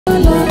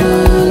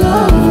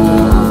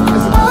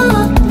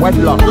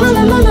wedlock.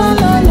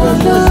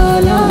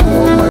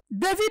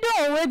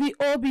 Davido wey be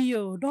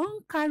OBO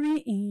don carry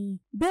in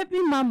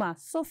baby mama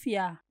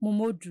Sophia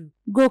Momodu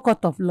go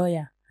court of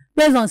lawyer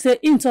based on say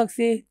im talk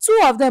say two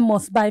of them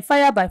must by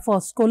fire by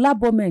force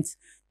collaborate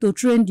to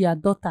train their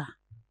daughter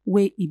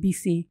wey e be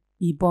say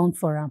e born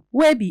for am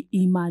wey be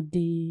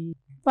Imade.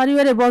 Party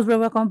wey dey boss bro,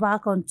 welcome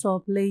back on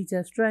top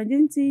latest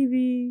trending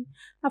TV.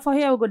 And for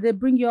here we go dey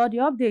bring you all the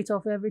updates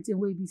of everything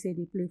wey be say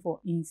dey play for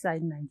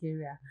inside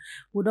Nigeria.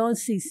 We don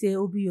see say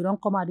OBO don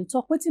come out dey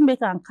talk wetin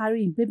make am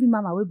carry im baby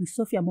mama wey be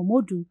Sophia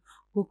Momodu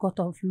go court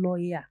of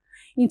lawyer.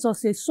 Im talk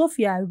say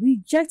Sophia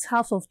reject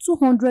house of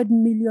 200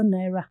 million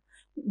naira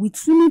with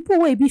swimming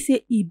pool wey be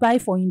say e buy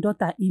for im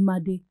daughter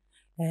Imade.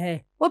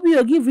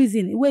 OBO give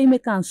reason wey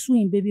make am sue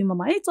im baby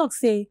mama. He talk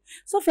say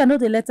Sophia no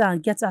dey let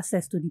am get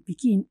access to the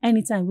pikin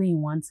anytime wey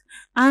im want,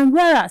 and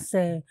whereas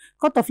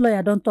court of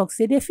lawyer don talk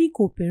say they fit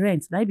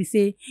co-parent, na be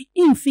say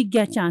im fit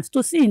get chance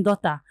to see im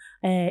daughter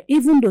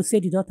even though say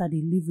the daughter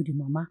dey live with the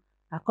mama.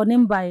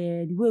 According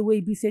by the way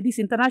e be say this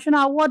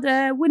international award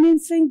winning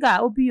singer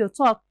OBO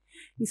talk,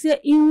 he say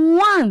in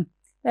one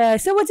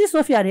say wetin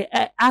Sophia dey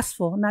ask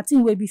for na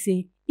thing wey be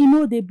say e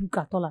no dey book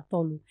at all.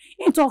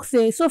 He talk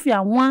say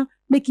Sophia wan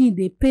make im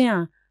dey pay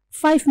am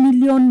 5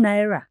 million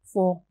naira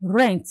for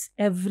rent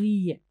every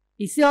year.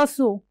 He say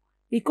also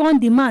he con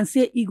demand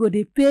say he go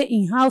dey pay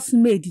im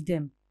housemaid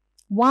dem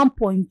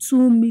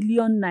 1.2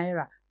 million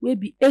naira wey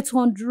be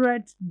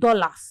 $800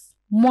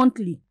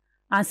 monthly,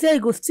 and say he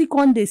go still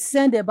con dey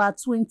send about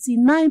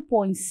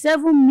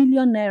 29.7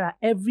 million naira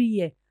every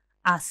year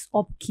as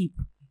upkeep.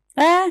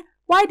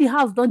 Why the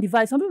house don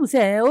divide? Some people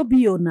say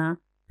OBO na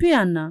pay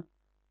am na.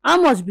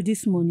 How much be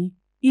this money?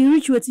 E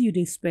reach wetin you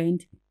dey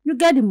spend, you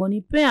get the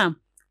money, pay am.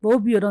 But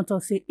OBO don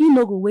talk say he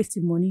no go waste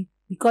the money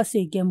because say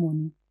he get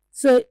money,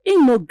 so he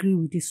no agree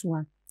with this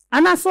one.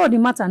 And as for the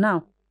matter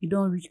now, e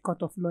don reach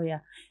court of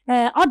lawyer.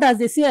 Others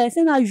dey say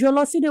na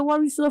jealousy dey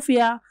worry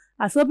Sophia,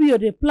 as OBO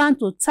dey plan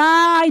to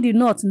tie the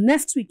knot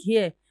next week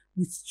here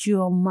with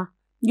Chioma.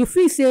 You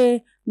feel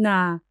say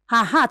na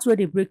her heart wey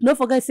dey break. No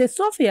forget say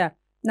Sophia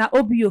na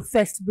OBO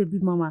first baby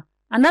mama,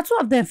 and na two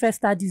of them first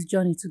start this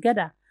journey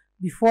together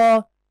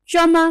before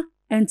Chioma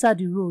enter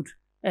the road.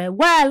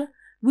 Well,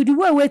 with the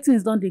way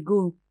things don dey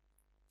go,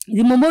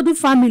 the Momodu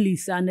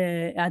families and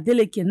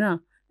Adeleke now,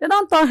 they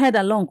don turn head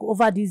along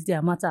over this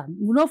their matter.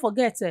 You no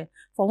forget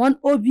for one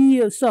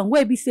OBO song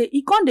wey be say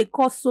e con dey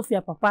call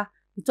Sophia papa.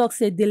 He talk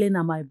say Dele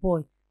na my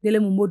boy, Dele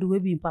Momodu wey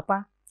be im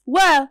papa.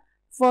 Well,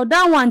 for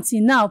that one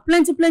thing now,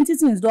 plenty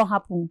things don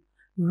happen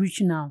reach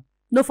now.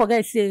 No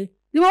forget say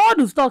the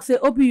Momodu talk say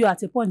OBO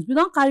at a point we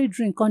don carry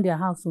drink on their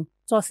house,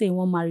 talk say he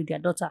wan marry their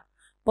daughter.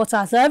 But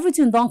as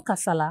everything don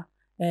kasala,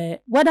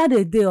 whether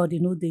they dey or they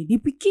no dey, the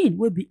pikin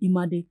wey be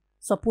Imade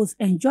suppose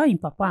enjoy im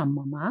papa and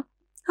mama.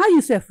 How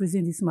you self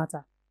reason this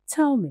matter?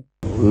 Tell me.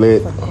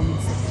 Late.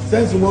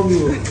 Thanks, mommy.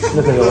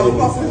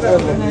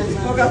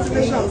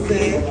 Congratulations.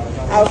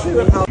 I'll show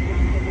you how.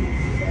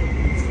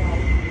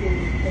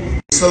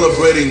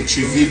 Celebrating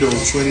Davido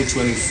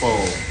 2024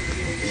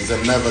 is a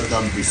never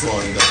done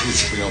before in the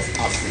history of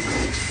Africa.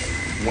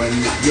 When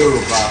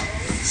Yoruba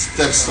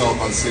steps up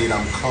and said,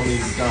 I'm coming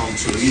down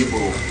to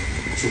Igbo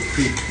to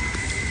pick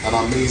an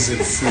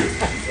amazing food.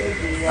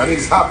 And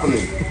it's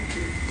happening.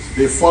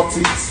 They fought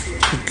it.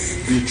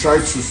 They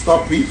tried to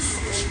stop it.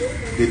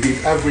 They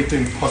did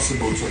everything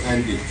possible to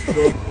end it.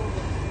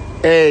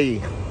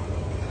 Hey,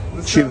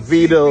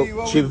 Davido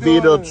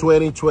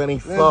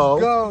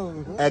 2024.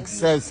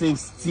 Excessive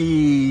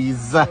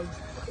steez.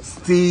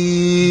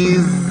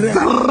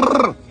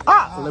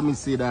 Let me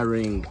see that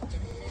ring.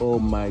 Oh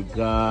my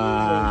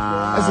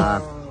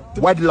God.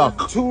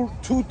 Wedlock. Two,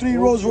 3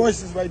 Rolls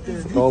Royces right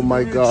there. Oh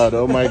my God.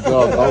 Oh my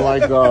God. Oh my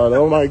God.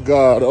 Oh my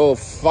God. Oh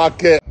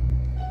fuck it.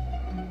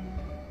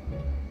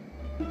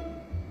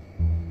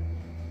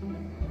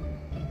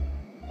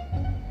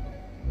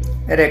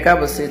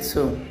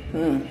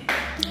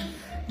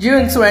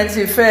 June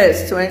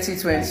 21st,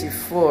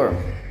 2024.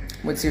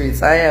 Mo ti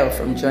retire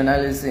from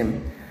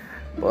journalism,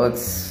 but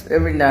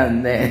every now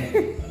and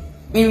then,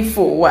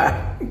 info wa.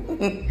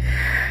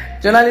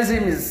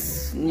 Journalism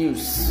is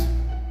news,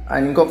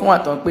 and you go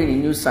from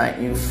news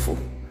and info,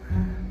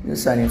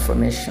 news and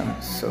information.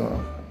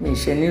 So me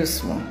share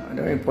news more. I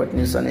don't report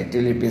news on a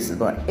daily basis,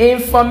 but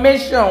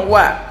information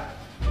wa.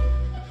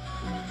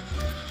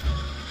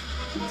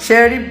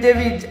 Sheriff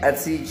David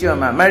àti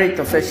Chioma married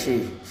to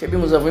Feshi. She be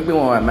most of them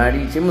were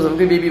married. She most of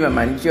them baby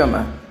mama ni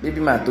Chioma.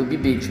 Baby ma to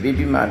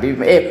baby ma.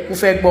 Who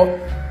fẹ́ gbọ́?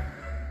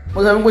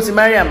 Most of them go to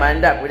marry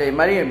Amanda. But they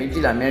marry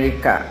in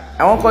America.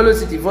 I won't call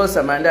to divorce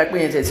Amanda.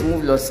 When you to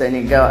move to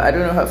Senegal. I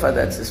don't know how far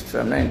that is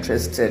true. I'm not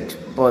interested.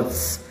 But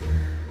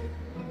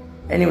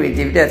anyway,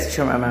 David àti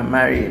Chioma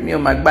marry. Me o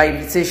magba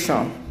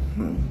invitation.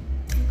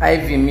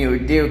 Ivy me o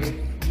dey okay.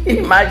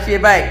 Ma ṣe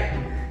báyìí.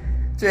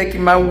 So I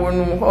keep my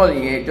one hall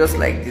here just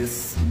like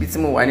this. Bit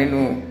mo wa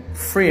nínú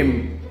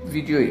frame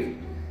video yìí.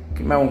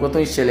 Kí ma nǹkan tó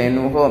ń ṣẹlẹ̀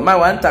nínú hall. Ma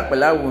wa ń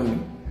tapela wo mi.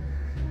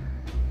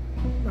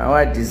 Ma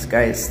wa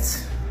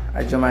disguised.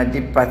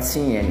 Ajomade party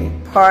yẹn ni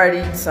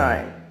party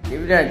time.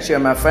 Davido and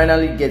Chioma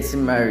finally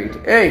getting married.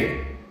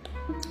 Hey,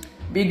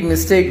 big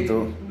mistake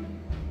though.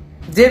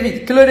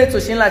 David, Kilode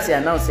Toshin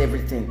announce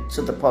everything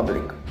to the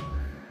public.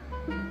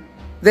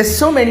 There's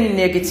so many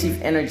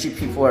negative energy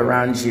people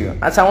around you.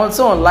 As I want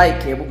so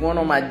unlike it, we're going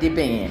on my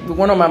dipping, we're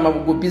going on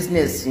my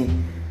business.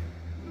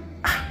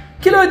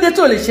 Kilode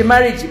Toshin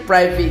marriage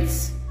private.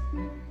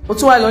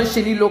 What's why launch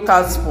any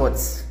local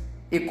sports?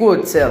 A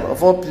hotel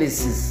of all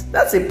places.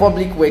 That's a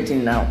public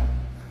wedding now.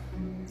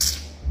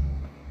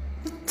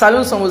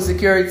 Salon some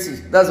security.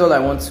 That's all I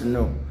want to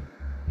know.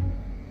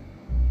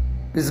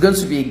 There's going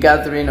to be a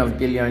gathering of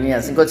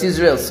billionaires. In got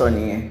Israel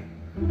Sonny.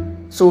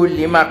 So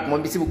Limak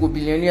Mobisi will go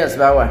billionaires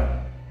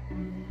bawa.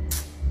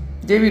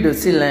 David will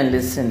still learn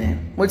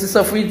listening. What is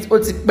of it?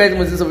 What's it bad?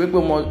 Moses of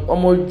people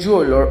Omo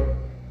Joe or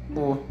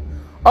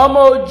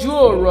Omo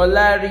Joe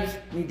Rolari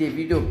ni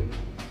Davido.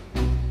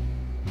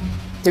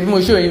 David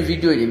will show in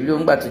video.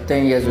 Davido back to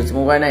 10 years with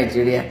Mova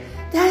Nigeria.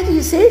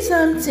 Daddy, say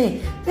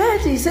something.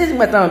 Daddy, say something.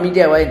 But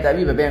media why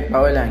interview Bebe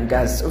Power and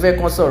Gas. Over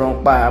console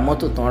on pa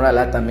moto tonra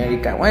Latin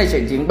America. Why is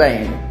she jingba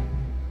yen?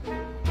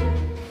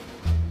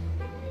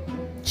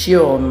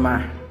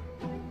 Chioma.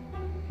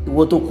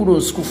 Ìwọ tó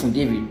kúrò school fún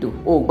Davido.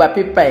 O gba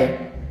paper ẹ.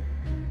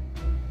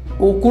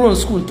 O kúrò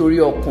school torí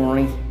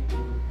ọkùnrin.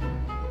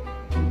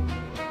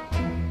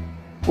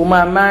 O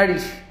máa marry.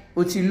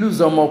 O ti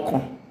lose ọmọ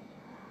kan.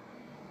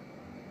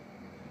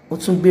 O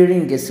tún gbé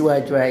ring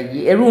síwájú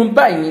ayé. Ẹ̀rù ń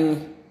bà yín ni.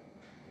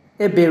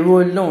 Ẹ bẹ̀rù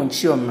Ọlọ́run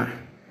Chioma.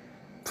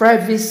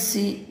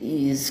 Privacy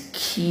is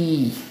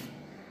key.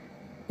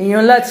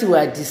 Èèyàn láti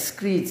wà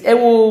discreet. Ẹ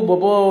wo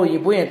bọ̀bọ̀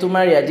òyìnbó yẹn tó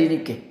marry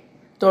Adenike.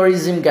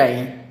 Tourism guy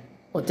yẹn.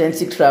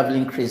 Authentic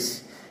traveling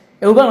craze.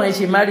 Ẹ wo báwọn yẹn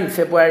ṣe marry in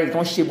February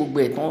tán ṣe gbogbo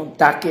ẹ̀ tán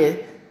dákẹ́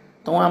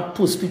tán wá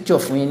post picture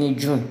fún yín ní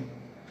June.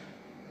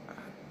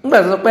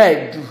 Nígbà tó sọ pé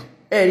àìdù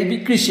ẹ rí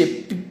bí Chris ṣe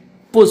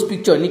post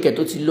picture níkẹ́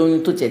tó ti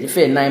lóyún tó tiẹ̀ ti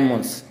fẹ́ 9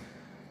 months.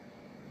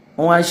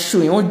 Wọ́n wá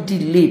show yín, wọ́n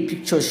delay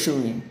picture show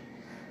yín.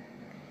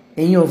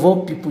 Ẹ̀yin of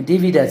all people,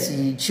 David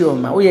àti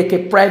Chioma, ó yẹ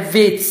kẹ́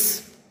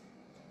private.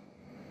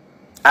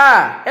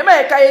 Ẹ má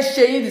yẹ káyé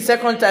ṣe yín the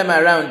second time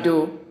around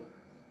though.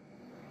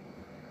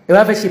 Ẹ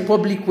wá fẹ́ ṣe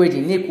public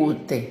wedding ní Èkó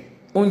tẹ̀.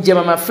 Oúnjẹ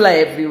máa fly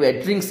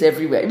everywhere, drinks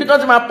everywhere. Ibi tó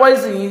ti máa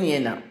poison yín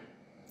nìyẹn now.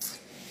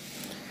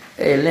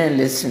 Learn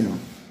lesson o.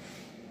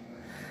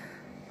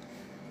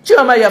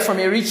 Chioma, you are from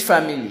a rich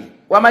family.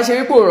 Wàá máa ṣe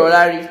wípé ò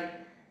rọra rí.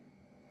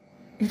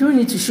 You don't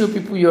need to show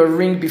people your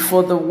ring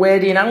before the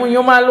wedding. And when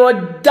you my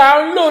Lord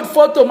download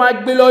photo máa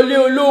gbé lọ lé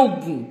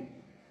ológun.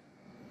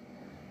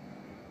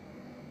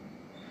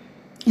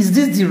 Is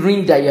this the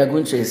ring that you are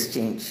going to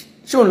exchange?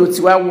 Show lo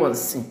ti wá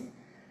once.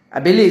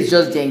 Abele is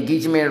just the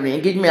engagement ring.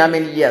 Engagement how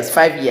many years?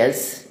 5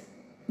 years.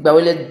 But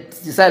we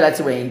decide that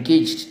we were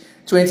engaged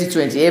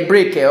 2020. Ẹ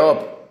break it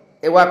up.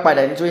 Ẹ wá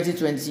padà ní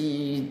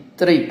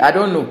 2023. I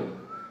don't know.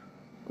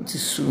 It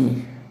is sue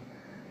me.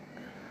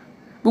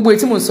 But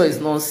what you say is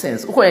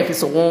nonsense. Okay,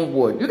 it's one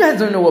word. You guys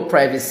don't know what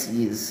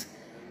privacy is.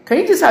 Can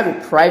you just have a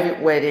private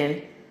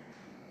wedding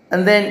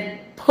and then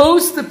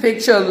post the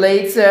picture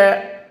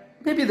later,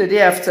 maybe the day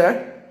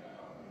after?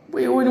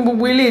 We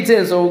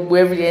later so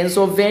every and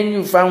so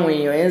venue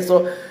family and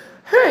so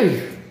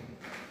hey.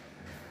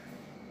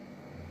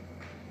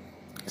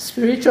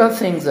 Spiritual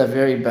things are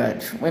very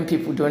bad when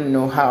people don't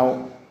know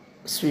how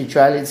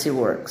spirituality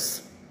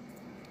works.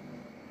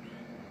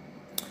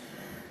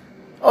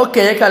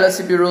 Okay, let's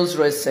see the Rolls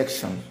Royce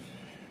section.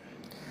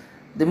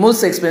 The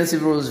most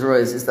expensive Rolls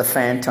Royce is the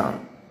Phantom,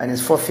 and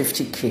it's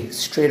 $450K,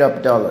 straight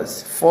up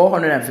dollars,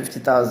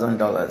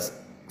 $450,000.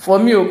 For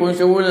me,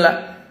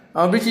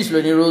 I'm British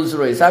loan Rolls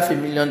Royce,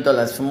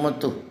 $500,000 for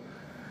motor.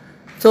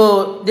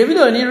 So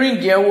Davido only ring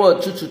here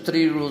what 2 to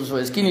 3 Rolls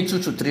Royce. Kini 2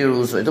 to 3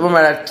 Rolls Royce. Toba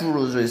mara 2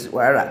 Rolls Royce.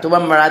 Wara. Toba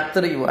mara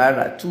 3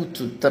 wara. 2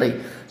 to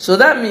 3. So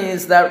that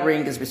means that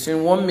ring is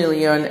between $1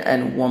 million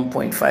and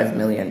 $1.5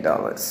 million.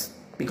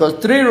 Because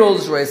 3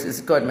 Rolls Royces,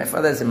 God, my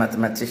father is a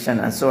mathematician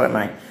and so am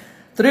I.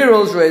 3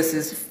 Rolls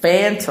Royces,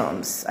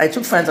 Phantoms. I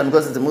took Phantom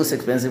because it's the most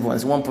expensive one.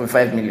 It's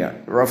 1.5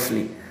 million,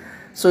 roughly.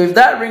 So if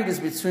that ring is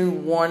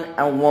between 1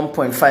 and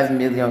 1.5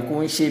 million,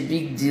 Kunche,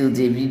 big deal,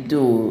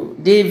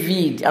 Davido.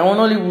 David, I want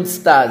Hollywood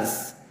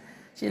stars.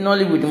 She in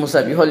Hollywood,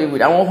 must be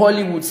Hollywood. I want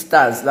Hollywood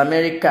stars,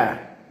 America.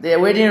 Their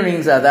wedding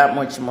rings are that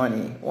much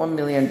money. $1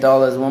 million,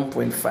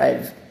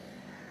 1.5.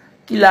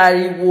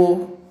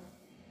 Kilariwo.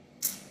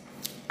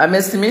 I'm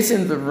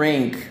estimating the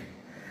ring.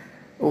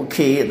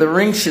 Okay, the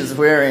ring she's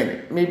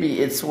wearing,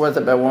 maybe it's worth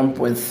about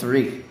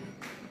 1.3.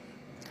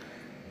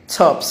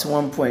 Tops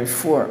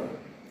 1.4.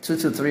 2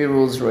 to 3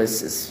 Rolls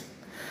Royces.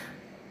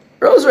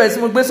 Rolls Royce,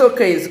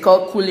 okay, it's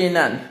called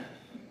Cullinan.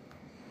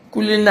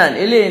 Cullinan,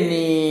 ele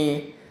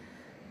ni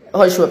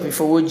Hushwapi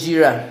for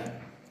Wojira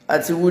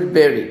at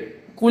Woodbury.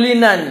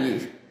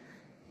 Cullinan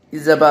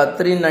is about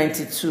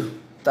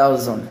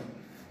 392,000,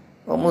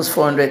 almost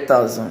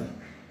 400,000.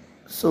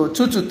 So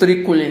 2 to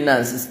 3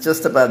 Cullinans is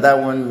just about that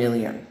 1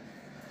 million.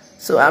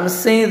 So I'm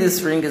saying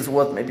this ring is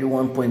worth maybe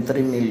 1.3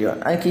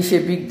 million. And it's a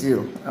big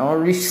deal. I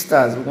want rich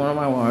stars. We're going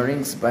to want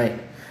rings by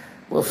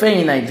Well,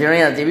 in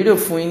Nigerians, Davido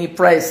fún any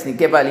price ní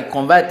kẹ́ bá lè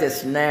convert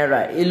sí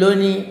naira. Èló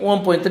ní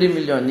 1.3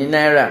 million ní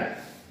naira.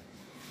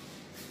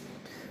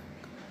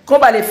 Kó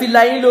bá lè fi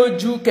la yín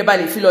lójú, kẹ́ bá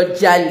lè fi lọ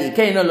jalè,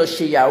 kẹ́yìn náà lọ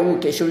ṣe yahoo,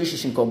 kẹ́ ṣe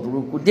oríṣiríṣi nǹkan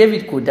burúkú.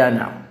 David kò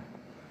dáná.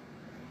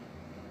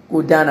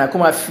 Kò dáná kó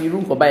máa fi irú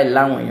nǹkan báyìí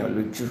láwọn èèyàn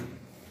lójú.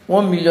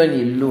 1 million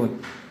alone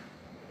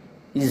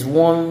is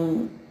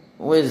one.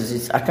 Where is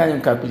it? I can't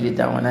even calculate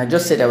that one. I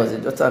just said I was a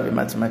daughter of a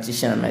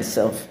mathematician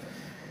myself.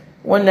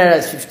 1 naira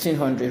is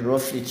 1,500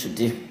 roughly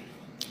today.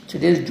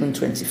 Today is June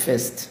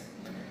 21st,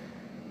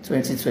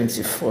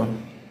 2024.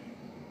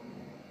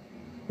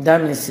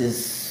 That means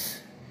it's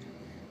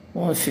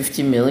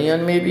 150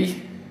 million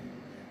maybe.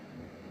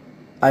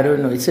 I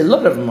don't know. It's a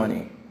lot of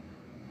money.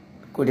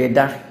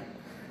 Kodeda.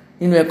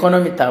 In the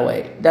economy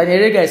tower, Daniel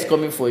Rega is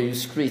coming for you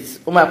straight.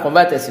 Oma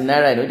convert as in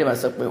naira. I know they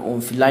must be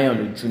on filion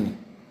on June.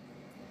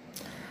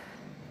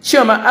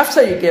 Chioma,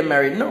 after you get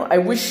married, no, I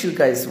wish you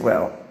guys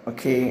well,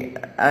 okay?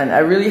 And I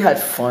really had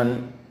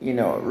fun, you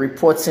know,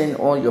 reporting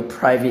all your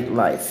private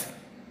life.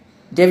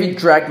 David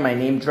dragged my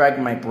name, dragged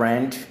my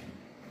brand.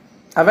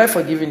 Have I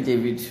forgiven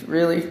David?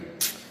 Really?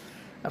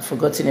 I've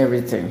forgotten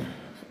everything.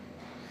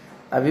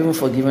 I've even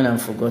forgiven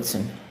and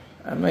forgotten.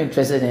 I'm not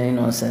interested in any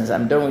nonsense.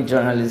 I'm done with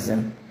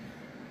journalism,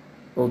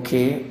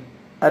 okay?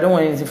 I don't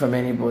want anything from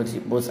anybody,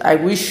 but I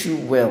wish you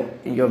well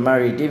in your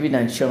marriage, David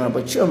and Chioma.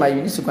 But Chioma,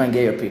 you need to go and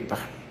get your paper.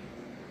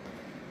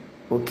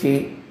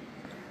 Okay,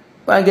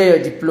 go and get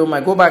your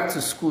diploma, go back to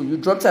school. You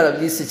dropped out of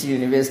this city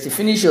university,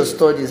 finish your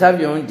studies,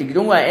 have your own degree.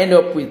 Don't want to end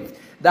up with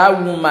that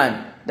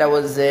woman that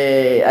was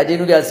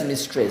Adenuga's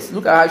mistress.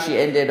 Look at how she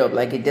ended up,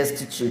 like a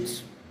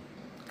destitute,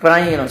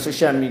 crying on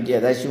social media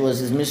that she was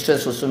his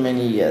mistress for so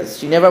many years.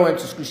 She never went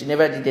to school, she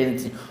never did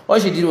anything. All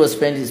she did was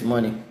spend his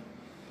money.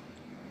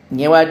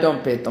 Never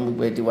don't pay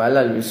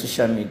on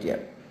social media.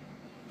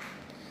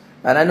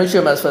 And I know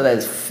Chioma's father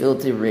is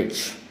filthy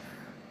rich.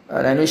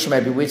 And I know she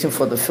might be waiting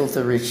for the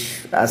filthy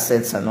rich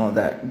assets and all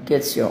that.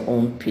 Get your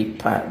own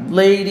paper.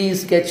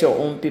 Ladies, get your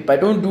own paper.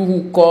 Don't do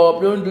hook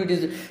up. Don't do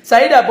this.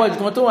 Saida Boy is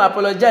going to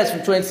apologize for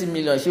 20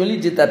 million. She only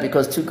did that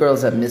because 2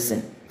 girls are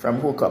missing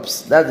from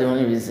hookups. That's the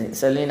only reason.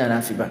 Celine and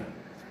Afiba.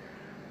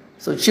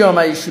 So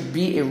Chioma, you should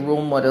be a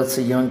role model to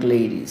young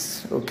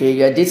ladies. Okay?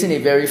 You are dating a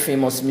very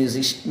famous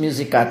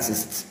music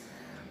artist.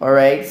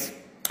 Alright?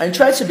 And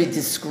try to be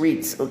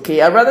discreet.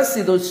 Okay? I'd rather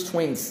see those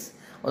twins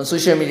on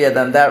social media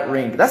than that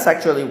ring. That's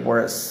actually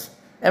worse.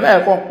 Okay?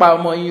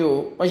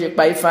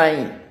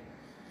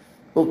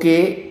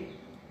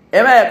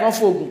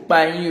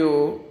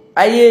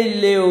 Aye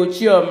Leo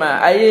Chioma,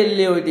 aye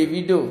Leo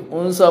Davido.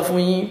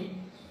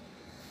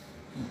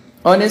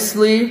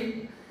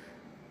 Honestly,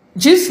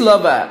 G's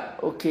lover,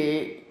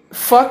 okay,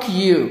 fuck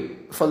you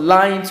for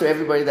lying to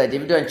everybody that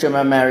Davido and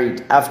Chioma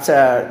married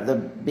after the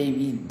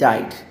baby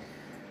died.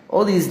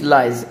 All these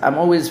lies, I'm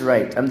always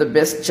right. I'm the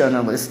best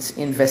journalist,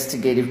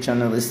 investigative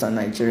journalist on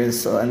Nigerian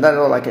soil, and that's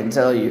all I can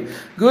tell you.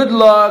 Good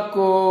luck,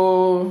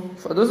 oh.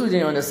 For those who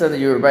didn't understand the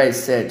Yoruba, I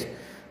said,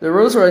 the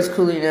Rolls Royce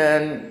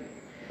Cullinan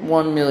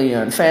 1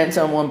 million,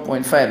 Phantom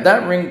 1.5.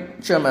 That ring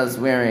Chioma's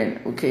wearing,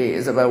 okay,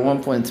 is about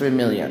 1.3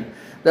 million.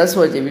 That's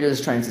what Davido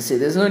is trying to say.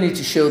 There's no need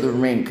to show the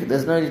ring.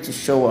 There's no need to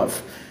show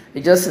off.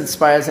 It just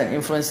inspires and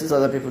influences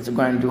other people to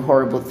go and do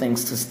horrible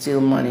things, to steal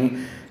money,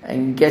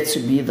 and get to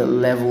be the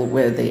level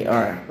where they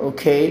are,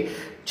 okay?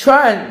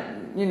 Try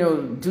and, you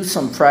know, do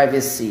some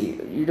privacy.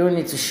 You don't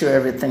need to show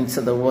everything to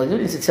the world. You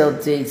don't need to tell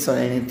dates or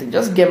anything.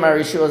 Just get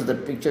married, show us the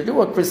picture. Do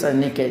what Chris and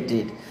Nika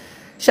did.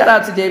 Shout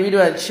out to Davido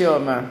and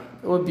Chioma.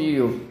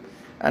 OBU.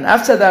 And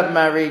after that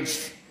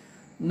marriage,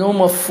 no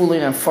more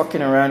fooling and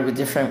fucking around with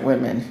different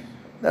women.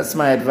 That's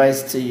my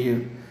advice to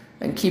you.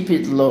 And keep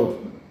it low.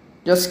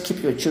 Just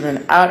keep your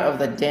children out of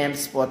the damn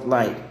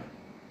spotlight.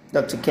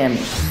 Dr. Kemi.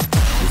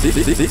 This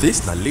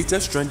is the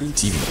latest trending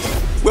TV,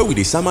 where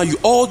we summer you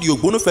all the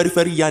Ogbono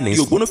Ferry yarnings,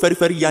 for the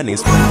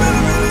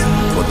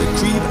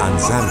crib and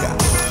zanga,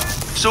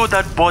 so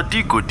that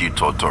body go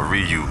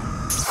detortori you.